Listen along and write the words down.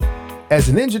As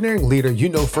an engineering leader, you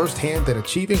know firsthand that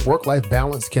achieving work-life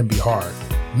balance can be hard.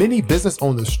 Many business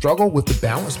owners struggle with the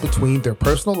balance between their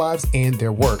personal lives and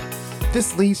their work.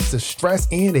 This leads to stress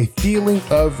and a feeling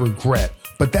of regret.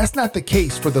 But that's not the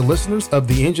case for the listeners of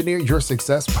the Engineer Your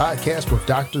Success podcast with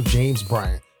Dr. James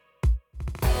Bryant.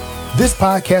 This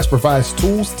podcast provides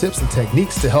tools, tips, and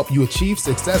techniques to help you achieve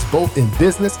success both in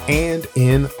business and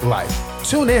in life.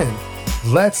 Tune in.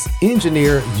 Let's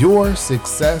engineer your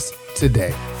success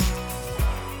today.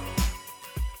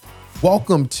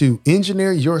 Welcome to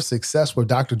Engineer Your Success with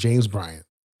Dr. James Bryant.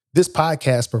 This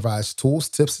podcast provides tools,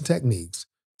 tips, and techniques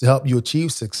to help you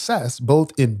achieve success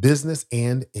both in business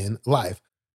and in life.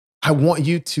 I want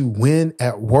you to win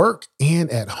at work and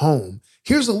at home.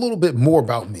 Here's a little bit more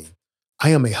about me. I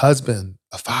am a husband,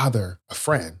 a father, a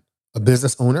friend, a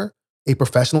business owner, a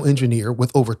professional engineer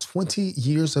with over 20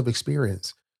 years of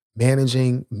experience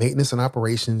managing maintenance and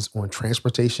operations on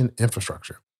transportation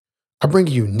infrastructure. I bring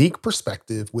a unique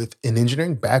perspective with an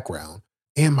engineering background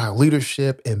and my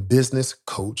leadership and business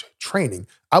coach training.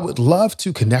 I would love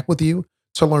to connect with you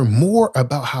to learn more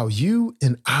about how you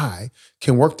and I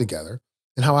can work together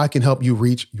and how I can help you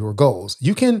reach your goals.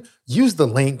 You can use the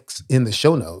links in the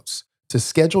show notes to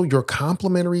schedule your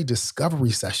complimentary discovery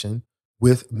session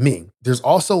with me. There's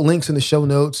also links in the show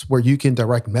notes where you can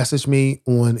direct message me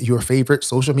on your favorite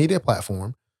social media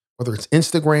platform, whether it's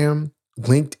Instagram,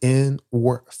 LinkedIn,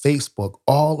 or Facebook.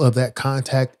 All of that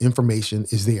contact information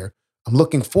is there. I'm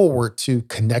looking forward to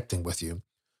connecting with you.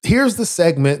 Here's the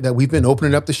segment that we've been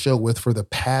opening up the show with for the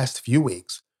past few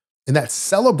weeks, and that's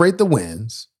celebrate the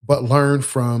wins, but learn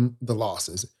from the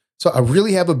losses. So I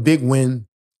really have a big win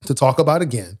to talk about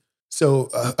again. So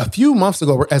a few months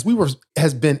ago,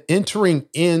 has been entering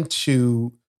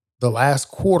into the last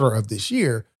quarter of this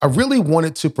year, I really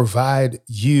wanted to provide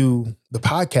you, the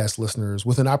podcast listeners,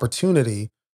 with an opportunity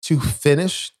to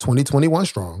finish 2021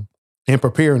 strong and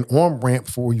prepare an on-ramp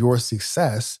for your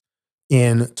success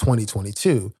in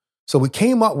 2022. So we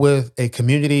came up with a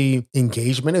community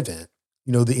engagement event,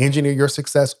 the Engineer Your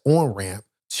Success on-ramp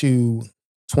to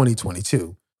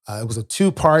 2022. It was a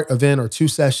two-part event or two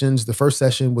sessions. The first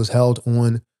session was held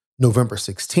on November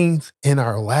 16th, and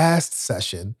our last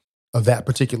session of that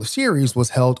particular series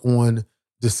was held on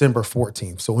December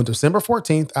 14th. So on December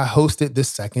 14th, I hosted this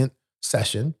second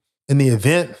session, and the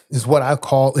event is what I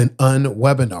call an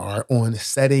unwebinar on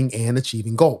setting and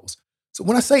achieving goals. So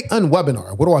when I say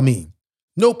unwebinar, what do I mean?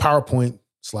 No PowerPoint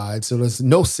slides, so there's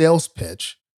no sales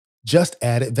pitch, just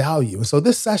added value. And so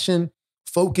this session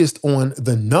focused on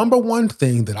the number one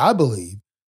thing that I believe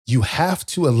you have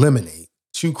to eliminate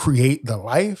to create the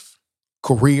life,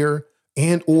 career,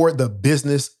 and or the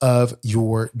business of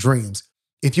your dreams.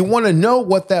 If you want to know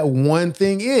what that one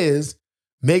thing is,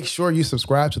 make sure you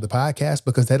subscribe to the podcast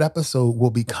because that episode will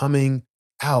be coming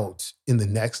out in the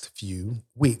next few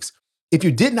weeks. If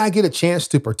you did not get a chance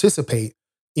to participate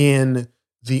in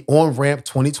the On-Ramp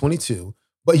 2022,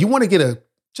 but you want to get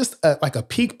a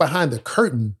peek behind the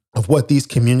curtain of what these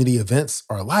community events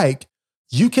are like,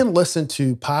 you can listen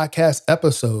to podcast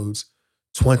episodes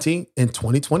 20 and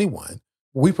 2021.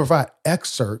 We provide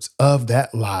excerpts of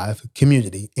that live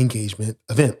community engagement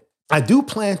event. I do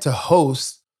plan to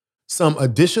host some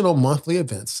additional monthly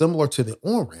events similar to the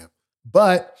on-ramp,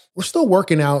 but we're still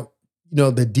working out,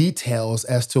 the details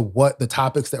as to what the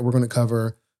topics that we're going to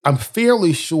cover. I'm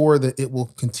fairly sure that it will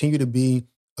continue to be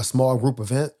a small group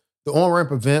event. The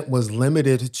on-ramp event was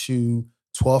limited to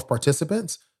 12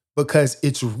 participants because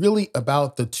it's really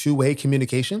about the two-way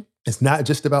communication. It's not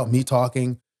just about me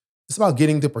talking. It's about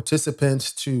getting the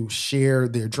participants to share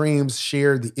their dreams,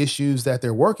 share the issues that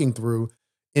they're working through,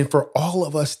 and for all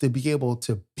of us to be able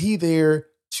to be there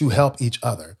to help each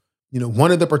other.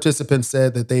 One of the participants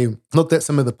said that they looked at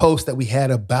some of the posts that we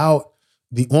had about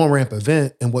the on-ramp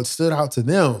event, and what stood out to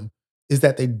them is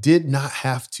that they did not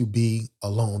have to be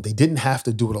alone. They didn't have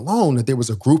to do it alone, that there was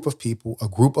a group of people, a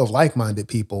group of like-minded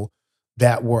people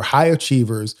that were high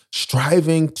achievers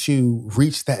striving to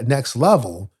reach that next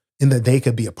level and that they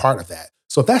could be a part of that.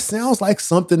 So if that sounds like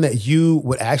something that you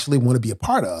would actually want to be a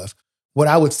part of, what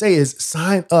I would say is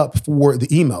sign up for the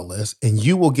email list and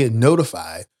you will get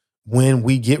notified when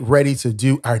we get ready to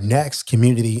do our next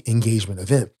community engagement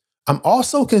event. I'm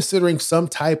also considering some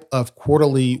type of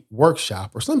quarterly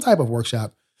workshop or some type of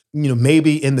workshop,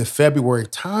 maybe in the February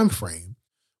timeframe,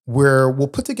 where we'll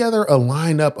put together a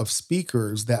lineup of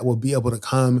speakers that will be able to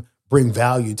come bring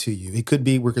value to you. We're going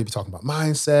to be talking about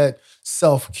mindset,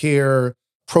 self-care,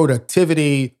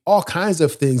 productivity, all kinds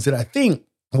of things that I think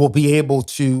will be able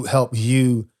to help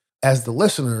you as the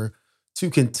listener to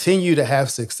continue to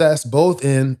have success both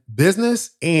in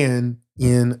business and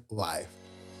in life.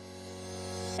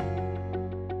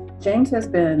 James has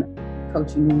been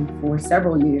coaching me for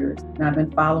several years, and I've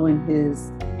been following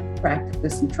his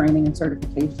practice and training and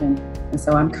certification. And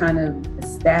so I'm kind of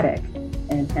ecstatic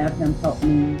and have him help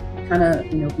me kind of,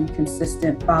 be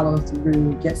consistent, follow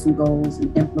through, get some goals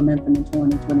and implement them in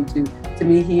 2022. To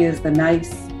me, he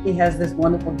has this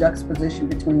wonderful juxtaposition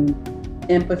between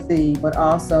empathy, but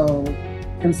also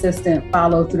consistent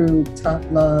follow through, tough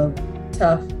love,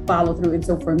 tough follow through. And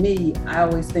so for me, I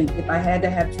always think if I had to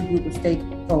have two group of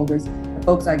stakeholders, the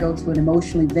folks I go to an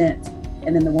emotional event,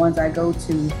 and then the ones I go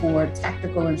to for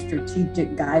tactical and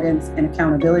strategic guidance and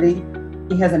accountability,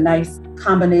 he has a nice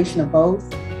combination of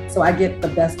both. So I get the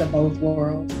best of both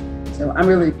worlds. So I'm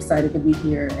really excited to be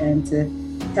here and to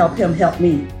help him help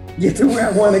me get to where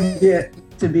I want to get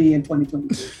to be in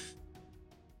 2022.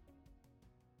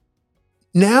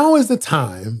 Now is the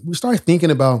time we start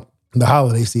thinking about the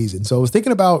holiday season. So I was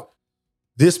thinking about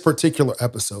this particular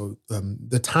episode,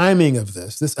 the timing of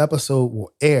this episode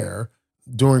will air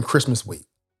during Christmas week.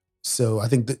 So I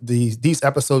think these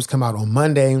episodes come out on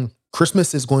Monday.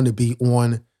 Christmas is going to be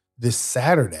on this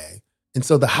Saturday. And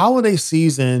so the holiday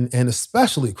season, and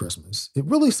especially Christmas, it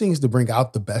really seems to bring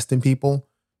out the best in people.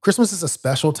 Christmas is a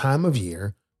special time of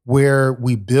year where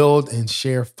we build and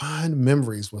share fond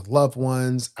memories with loved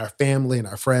ones, our family, and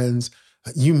our friends.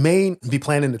 You may be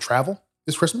planning to travel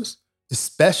this Christmas,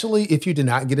 especially if you did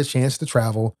not get a chance to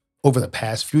travel over the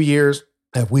past few years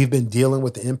that we've been dealing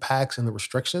with the impacts and the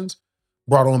restrictions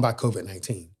brought on by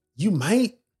COVID-19. You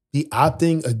might be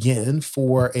opting again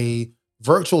for a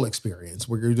virtual experience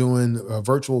where you're doing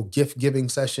virtual gift giving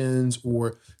sessions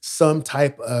or some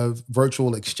type of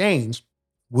virtual exchange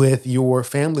with your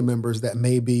family members that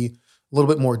may be a little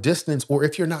bit more distant, or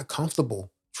if you're not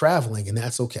comfortable traveling, and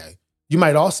that's okay. You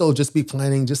might also just be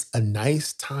planning just a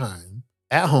nice time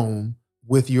at home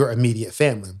with your immediate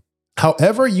family.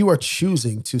 However you are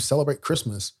choosing to celebrate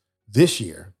Christmas this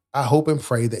year, I hope and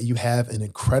pray that you have an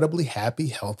incredibly happy,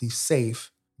 healthy,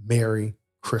 safe, Merry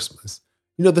Christmas.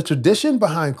 The tradition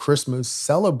behind Christmas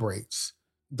celebrates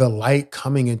the light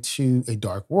coming into a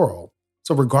dark world.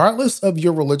 So regardless of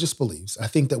your religious beliefs, I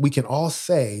think that we can all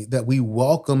say that we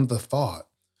welcome the thought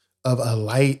of a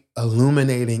light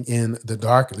illuminating in the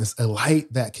darkness, a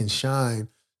light that can shine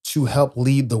to help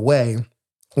lead the way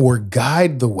or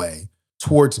guide the way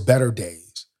towards better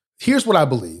days. Here's what I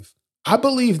believe. I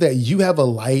believe that you have a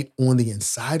light on the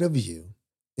inside of you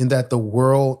and that the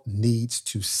world needs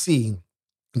to see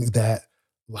that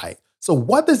light. So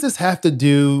what does this have to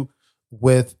do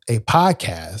with a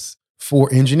podcast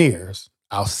for engineers?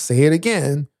 I'll say it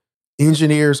again.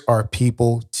 Engineers are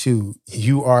people too.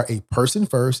 You are a person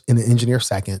first and an engineer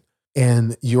second.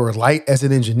 And your light as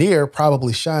an engineer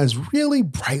probably shines really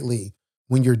brightly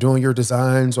when you're doing your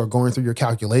designs or going through your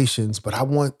calculations. But I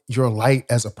want your light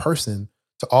as a person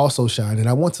to also shine. And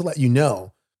I want to let you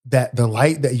know that the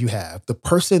light that you have, the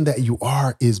person that you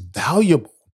are, is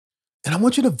valuable. And I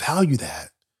want you to value that.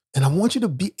 And I want you to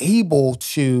be able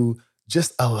to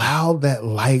just allow that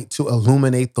light to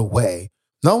illuminate the way,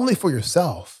 not only for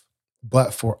yourself,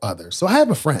 but for others. So I have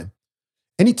a friend,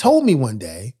 and he told me one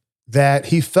day that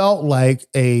he felt like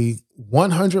a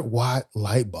 100-watt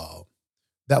light bulb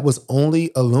that was only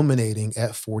illuminating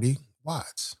at 40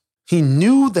 watts. He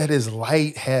knew that his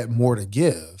light had more to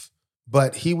give,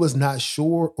 but he was not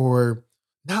sure or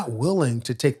not willing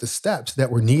to take the steps that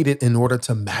were needed in order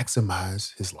to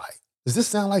maximize his light. Does this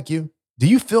sound like you? Do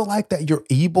you feel like that you're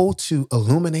able to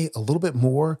illuminate a little bit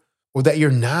more, or that you're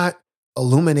not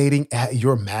illuminating at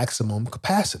your maximum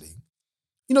capacity?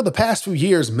 The past few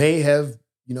years may have,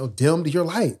 dimmed your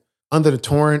light under the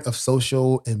torrent of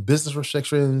social and business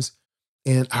restrictions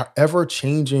and our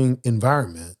ever-changing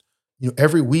environment.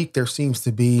 Every week there seems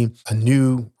to be a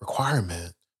new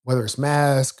requirement, whether it's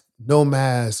mask, no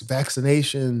mask,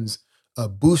 vaccinations,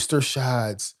 booster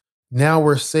shots. Now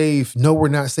we're safe. No, we're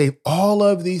not safe. All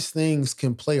of these things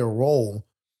can play a role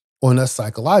on us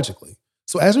psychologically.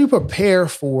 So as we prepare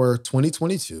for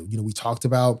 2022, we talked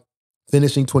about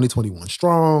finishing 2021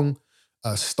 strong,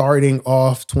 starting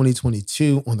off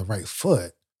 2022 on the right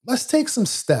foot. Let's take some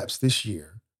steps this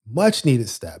year, much needed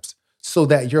steps, so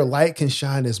that your light can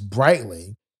shine as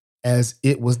brightly as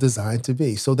it was designed to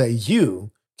be, so that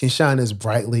you can shine as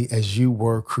brightly as you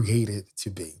were created to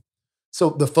be. So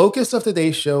the focus of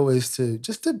today's show is to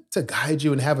guide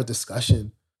you and have a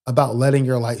discussion about letting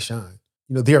your light shine.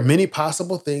 There are many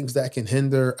possible things that can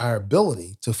hinder our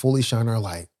ability to fully shine our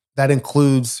light. That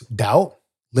includes doubt,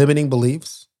 limiting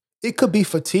beliefs. It could be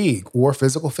fatigue or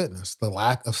physical fitness, the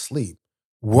lack of sleep,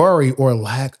 worry or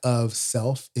lack of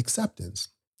self-acceptance.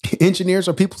 Engineers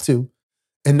are people too.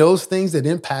 And those things that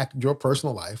impact your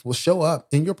personal life will show up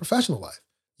in your professional life.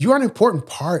 You are an important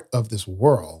part of this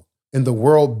world, and the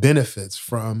world benefits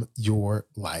from your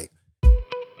light.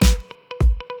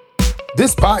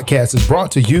 This podcast is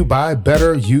brought to you by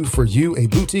Better You for You, a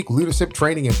boutique leadership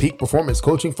training and peak performance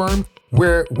coaching firm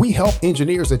where we help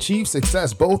engineers achieve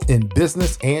success both in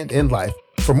business and in life.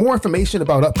 For more information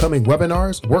about upcoming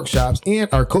webinars, workshops, and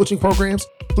our coaching programs,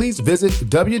 please visit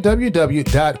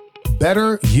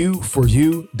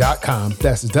www.betteryouforyou.com.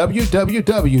 That's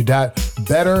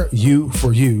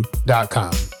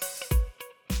www.betteryouforyou.com.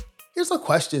 Here's a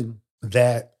question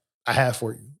that I have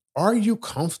for you. Are you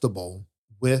comfortable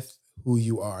with who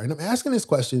you are? And I'm asking this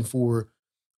question for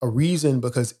a reason,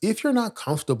 because if you're not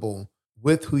comfortable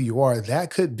with who you are,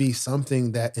 that could be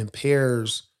something that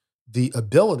impairs the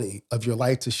ability of your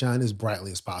light to shine as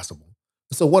brightly as possible.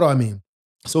 So what do I mean?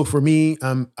 So for me,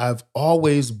 I've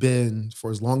always been, for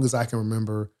as long as I can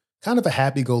remember, kind of a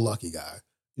happy-go-lucky guy.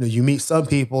 You know, you meet some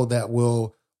people that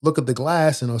will look at the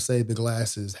glass and they'll say the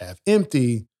glass is half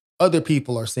empty. Other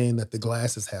people are saying that the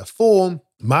glass is half full.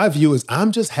 My view is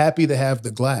I'm just happy to have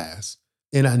the glass.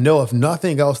 And I know if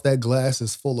nothing else, that glass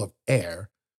is full of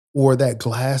air, or that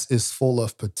glass is full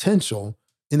of potential,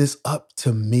 and it's up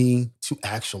to me to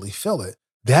actually fill it.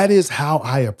 That is how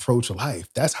I approach life.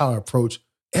 That's how I approach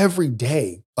every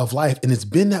day of life. And it's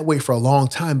been that way for a long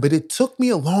time, but it took me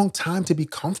a long time to be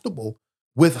comfortable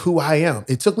with who I am.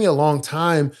 It took me a long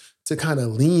time to kind of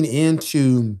lean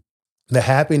into the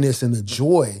happiness and the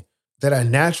joy that I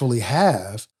naturally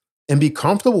have and be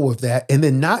comfortable with that. And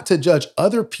then not to judge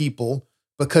other people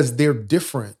because they're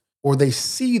different, or they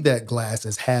see that glass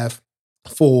as half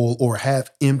full or half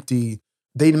empty.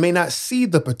 They may not see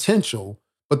the potential,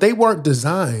 but they weren't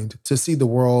designed to see the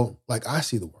world like I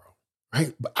see the world,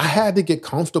 right? But I had to get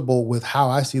comfortable with how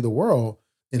I see the world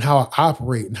and how I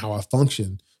operate and how I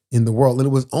function in the world. And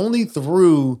it was only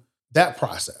through that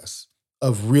process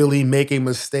of really making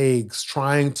mistakes,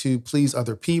 trying to please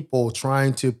other people,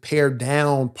 trying to pare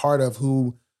down part of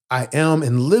who I am,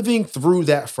 and living through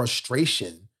that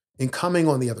frustration and coming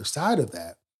on the other side of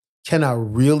that, can I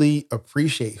really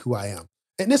appreciate who I am.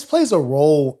 And this plays a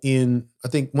role in, I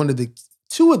think,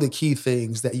 two of the key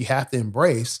things that you have to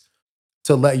embrace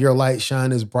to let your light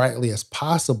shine as brightly as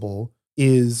possible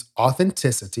is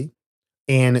authenticity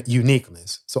and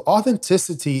uniqueness. So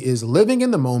authenticity is living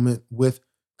in the moment with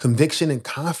conviction and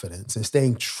confidence and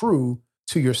staying true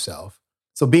to yourself.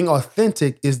 So being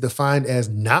authentic is defined as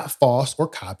not false or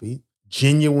copied,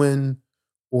 genuine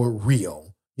or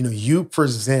real. You know, you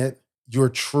present your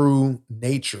true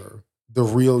nature, the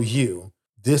real you.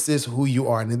 This is who you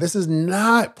are. And this is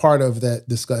not part of that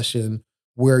discussion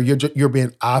where you're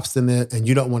being obstinate and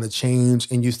you don't want to change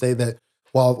and you say that,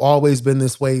 well, I've always been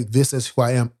this way, this is who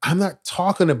I am. I'm not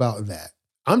talking about that.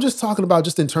 I'm just talking about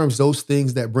just in terms of those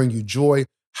things that bring you joy,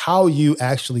 how you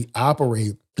actually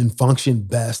operate and function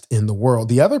best in the world.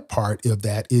 The other part of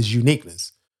that is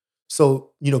uniqueness. So,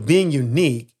 you know, being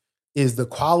unique is the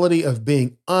quality of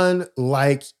being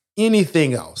unlike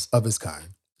anything else of its kind.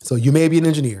 So you may be an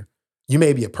engineer, you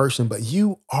may be a person, but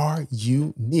you are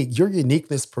unique. Your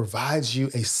uniqueness provides you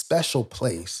a special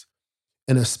place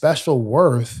and a special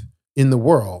worth in the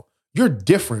world. You're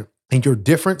different, and your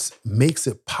difference makes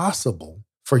it possible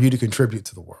for you to contribute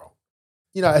to the world.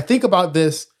 You know, I think about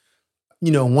this,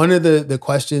 you know, one of the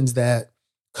questions that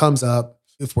comes up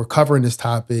if we're covering this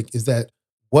topic is that,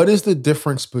 what is the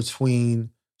difference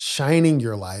between shining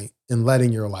your light and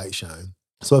letting your light shine?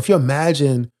 So if you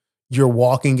imagine you're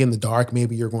walking in the dark,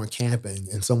 maybe you're going camping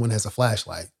and someone has a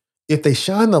flashlight. If they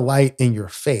shine the light in your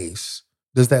face,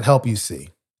 does that help you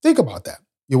see? Think about that.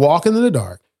 You're walking in the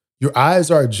dark, your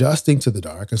eyes are adjusting to the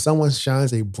dark, and someone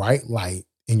shines a bright light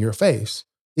in your face.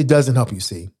 It doesn't help you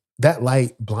see. That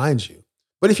light blinds you.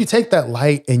 But if you take that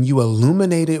light and you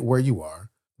illuminate it where you are,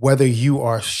 whether you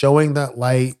are showing that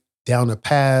light down a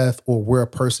path or where a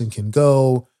person can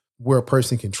go, where a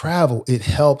person can travel, it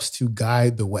helps to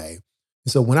guide the way.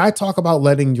 So when I talk about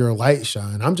letting your light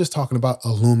shine, I'm just talking about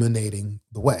illuminating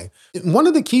the way. One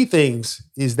of the key things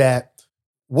is that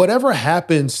whatever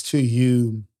happens to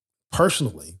you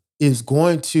personally is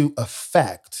going to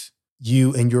affect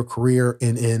you and your career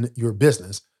and in your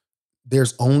business.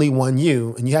 There's only one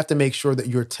you, and you have to make sure that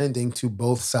you're tending to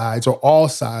both sides or all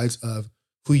sides of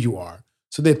who you are.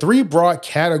 So there are three broad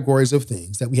categories of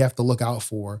things that we have to look out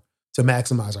for to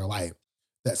maximize our light.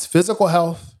 That's physical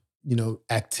health, you know,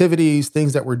 activities,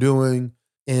 things that we're doing,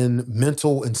 and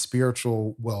mental and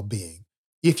spiritual well-being.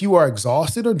 If you are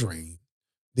exhausted or drained,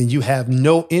 then you have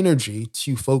no energy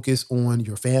to focus on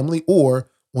your family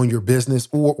or on your business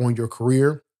or on your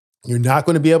career. You're not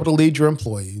going to be able to lead your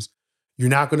employees. You're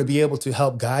not going to be able to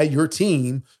help guide your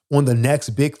team on the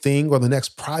next big thing or the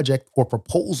next project or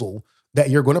proposal that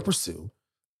you're going to pursue.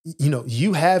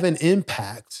 You have an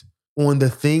impact on the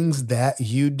things that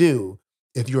you do.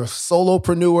 If you're a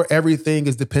solopreneur, everything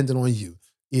is dependent on you.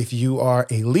 If you are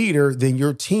a leader, then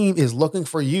your team is looking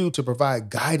for you to provide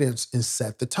guidance and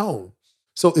set the tone.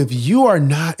 So if you are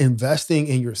not investing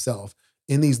in yourself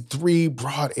in these three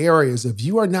broad areas, if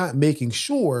you are not making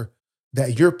sure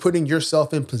that you're putting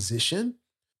yourself in position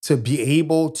to be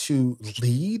able to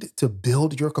lead, to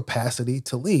build your capacity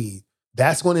to lead,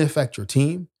 that's going to affect your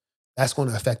team. That's going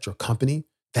to affect your company.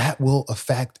 That will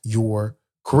affect your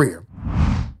career.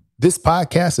 This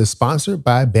podcast is sponsored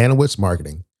by Bandwidth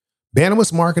Marketing.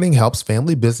 Bandwidth Marketing helps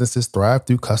family businesses thrive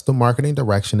through custom marketing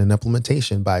direction and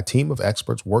implementation by a team of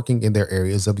experts working in their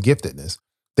areas of giftedness.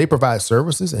 They provide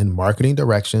services in marketing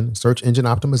direction, search engine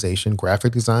optimization,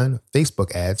 graphic design,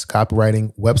 Facebook ads,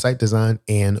 copywriting, website design,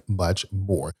 and much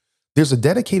more. There's a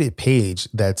dedicated page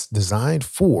that's designed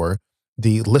for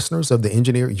the listeners of the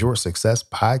Engineer Your Success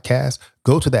podcast.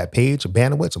 Go to that page,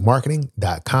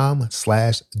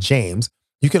 bandwidthmarketing.com/James.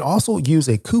 You can also use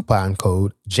a coupon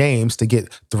code James to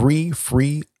get 3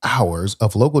 free hours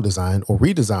of logo design or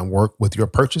redesign work with your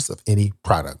purchase of any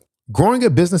product. Growing a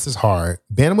business is hard.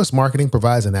 Bandwidth Marketing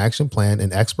provides an action plan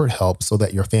and expert help so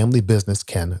that your family business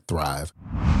can thrive.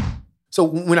 So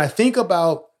when I think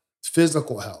about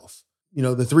physical health,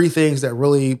 the three things that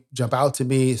really jump out to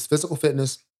me is physical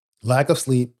fitness, lack of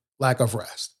sleep, lack of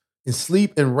rest. And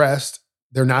sleep and rest,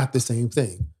 they're not the same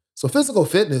thing. So physical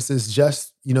fitness is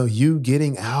just, you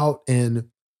getting out and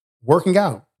working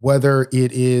out, whether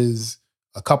it is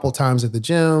a couple times at the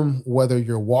gym, whether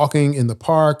you're walking in the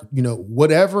park,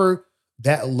 whatever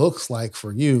that looks like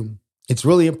for you, it's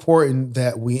really important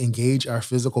that we engage our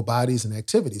physical bodies in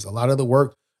activities. A lot of the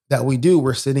work that we do,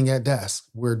 we're sitting at desks,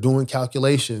 we're doing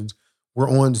calculations, we're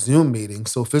on Zoom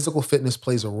meetings. So physical fitness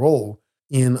plays a role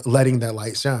in letting that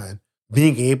light shine,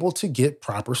 being able to get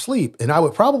proper sleep. And I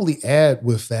would probably add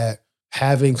with that,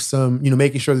 having some,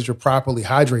 making sure that you're properly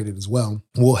hydrated as well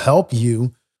will help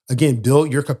you, again,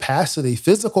 build your capacity,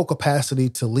 physical capacity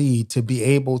to lead, to be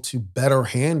able to better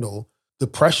handle the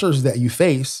pressures that you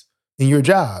face in your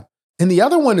job. And the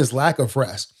other one is lack of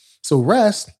rest. So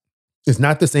rest is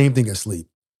not the same thing as sleep.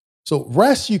 So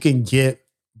rest you can get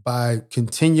by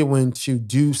continuing to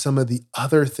do some of the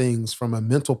other things from a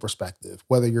mental perspective,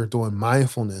 whether you're doing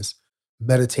mindfulness,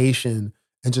 meditation,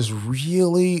 and just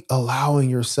really allowing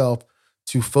yourself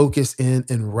to focus in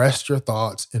and rest your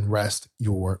thoughts and rest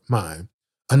your mind.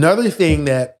 Another thing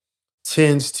that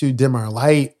tends to dim our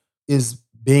light is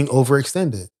being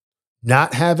overextended,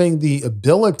 not having the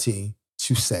ability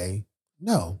to say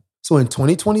no. So in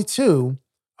 2022,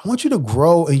 I want you to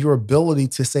grow in your ability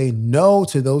to say no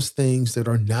to those things that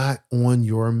are not on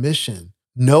your mission.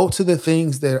 No to the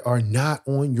things that are not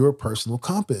on your personal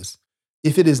compass.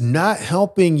 If it is not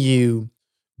helping you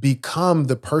become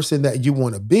the person that you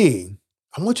want to be,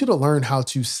 I want you to learn how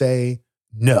to say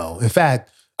no. In fact,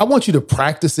 I want you to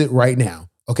practice it right now.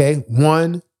 Okay?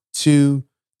 1, 2,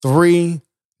 3,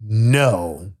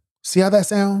 no. See how that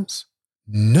sounds?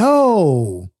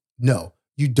 No.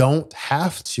 You don't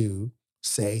have to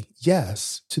say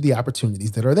yes to the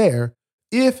opportunities that are there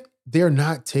if they're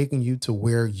not taking you to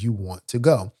where you want to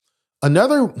go.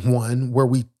 Another one where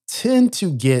we tend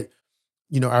to get,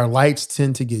 our lights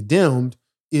tend to get dimmed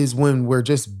is when we're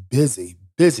just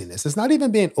busyness. It's not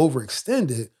even being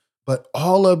overextended, but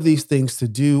all of these things to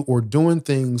do or doing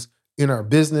things in our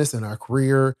business, in our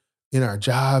career, in our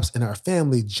jobs, in our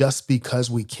family, just because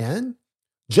we can.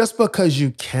 Just because you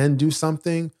can do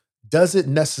something doesn't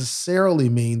necessarily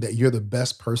mean that you're the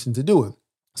best person to do it.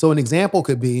 So an example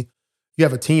could be you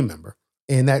have a team member,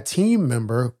 and that team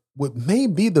member may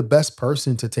be the best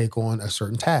person to take on a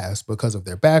certain task because of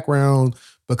their background,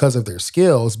 because of their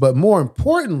skills. But more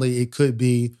importantly, it could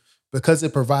be because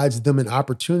it provides them an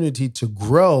opportunity to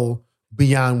grow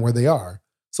beyond where they are.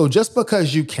 So just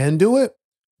because you can do it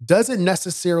doesn't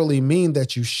necessarily mean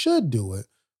that you should do it,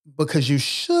 because you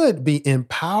should be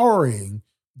empowering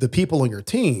the people on your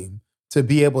team to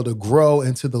be able to grow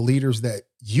into the leaders that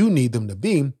you need them to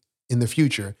be in the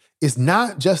future. It's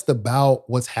not just about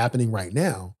what's happening right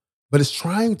now, but it's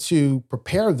trying to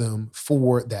prepare them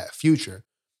for that future.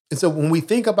 And so when we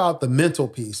think about the mental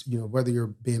piece, whether you're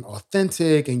being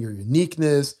authentic and your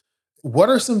uniqueness, what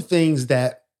are some things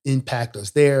that impact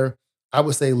us there? I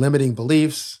would say limiting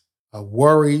beliefs,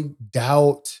 worry,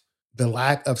 doubt, the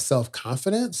lack of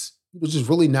self-confidence, just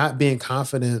really not being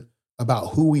confident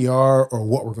about who we are or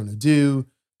what we're going to do,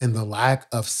 and the lack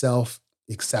of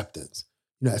self-acceptance.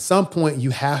 At some point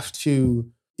you have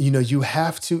to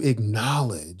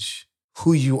acknowledge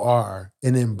who you are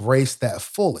and embrace that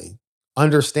fully,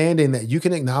 understanding that you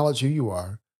can acknowledge who you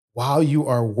are while you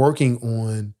are working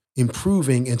on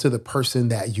improving into the person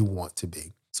that you want to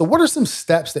be. So what are some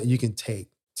steps that you can take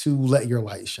to let your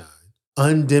light shine?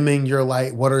 Undimming your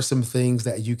light, what are some things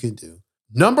that you can do?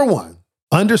 Number one,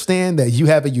 understand that you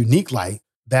have a unique light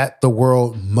that the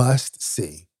world must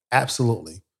see.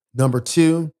 Absolutely. Number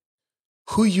two,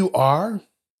 who you are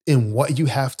and what you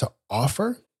have to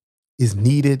offer is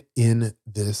needed in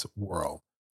this world.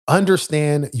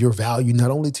 Understand your value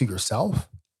not only to yourself,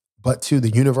 but to the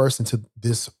universe and to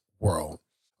this world.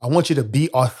 I want you to be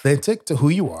authentic to who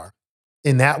you are,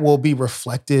 and that will be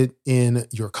reflected in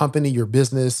your company, your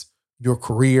business, your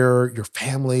career, your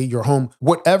family, your home,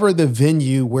 whatever the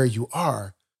venue where you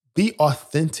are, be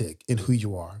authentic in who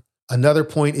you are. Another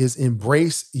point is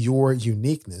embrace your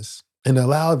uniqueness and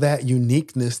allow that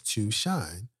uniqueness to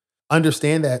shine.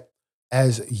 Understand that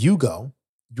as you go,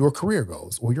 your career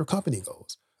goes or your company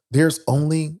goes. There's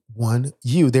only one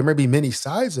you. There may be many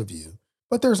sides of you,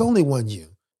 but there's only one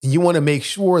you. And you want to make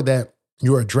sure that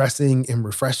you're addressing and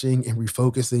refreshing and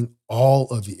refocusing all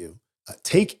of you.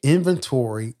 Take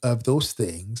inventory of those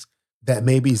things that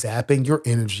may be zapping your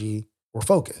energy or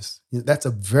focus. That's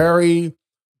a very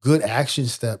good action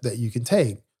step that you can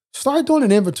take. Start doing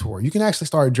an inventory. You can actually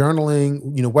start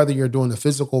journaling, whether you're doing a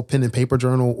physical pen and paper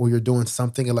journal or you're doing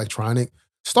something electronic.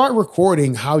 Start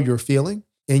recording how you're feeling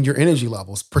and your energy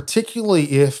levels,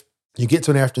 particularly if you get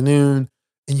to an afternoon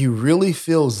and you really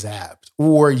feel zapped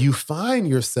or you find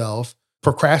yourself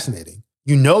procrastinating.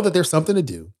 You know that there's something to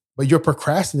do, but you're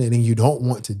procrastinating. You don't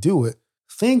want to do it.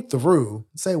 Think through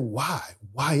and say, why?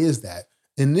 Why is that?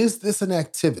 And is this an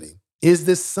activity? Is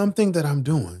this something that I'm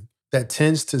doing that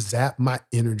tends to zap my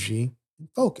energy and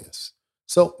focus?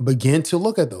 So begin to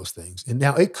look at those things. And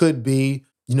now it could be,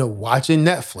 watching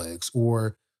Netflix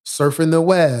or surfing the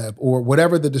web or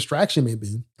whatever the distraction may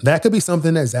be. That could be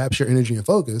something that zaps your energy and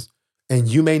focus. And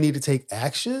you may need to take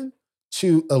action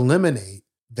to eliminate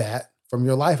that from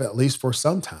your life, at least for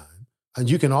some time. And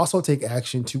you can also take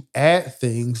action to add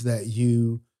things that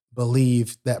you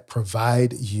believe that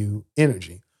provide you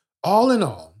energy. All in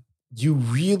all, you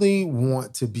really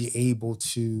want to be able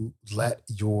to let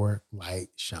your light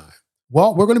shine.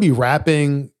 Well, we're going to be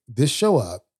wrapping this show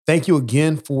up. Thank you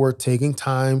again for taking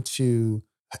time to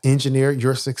engineer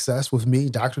your success with me,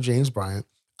 Dr. James Bryant.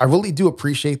 I really do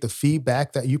appreciate the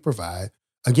feedback that you provide.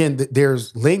 Again,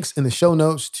 there's links in the show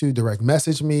notes to direct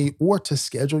message me or to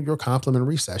schedule your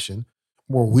complimentary session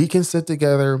where we can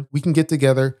get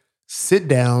together, sit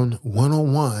down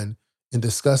one-on-one and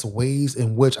discuss ways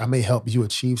in which I may help you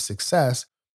achieve success,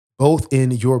 both in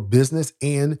your business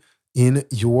and in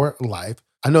your life.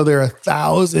 I know there are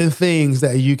 1,000 things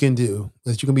that you can do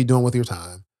that you can be doing with your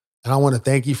time. And I want to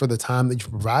thank you for the time that you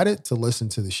provided to listen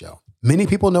to the show. Many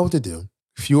people know what to do.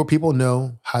 Fewer people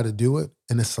know how to do it,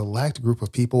 and a select group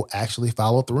of people actually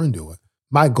follow through and do it.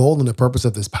 My goal and the purpose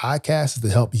of this podcast is to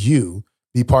help you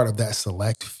be part of that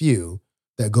select few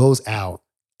that goes out,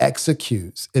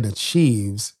 executes, and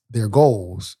achieves their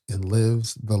goals and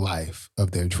lives the life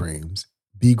of their dreams.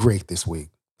 Be great this week.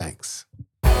 Thanks.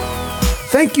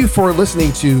 Thank you for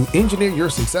listening to Engineer Your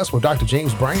Success with Dr.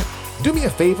 James Bryant. Do me a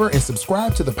favor and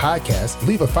subscribe to the podcast.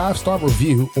 Leave a 5-star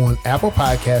review on Apple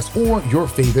Podcasts or your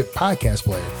favorite podcast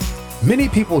player. Many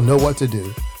people know what to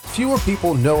do. Fewer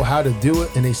people know how to do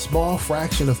it, and a small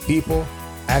fraction of people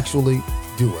actually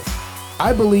do it.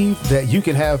 I believe that you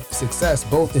can have success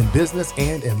both in business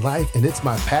and in life, and it's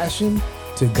my passion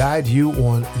to guide you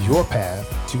on your path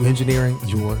to engineering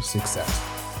your success.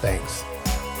 Thanks.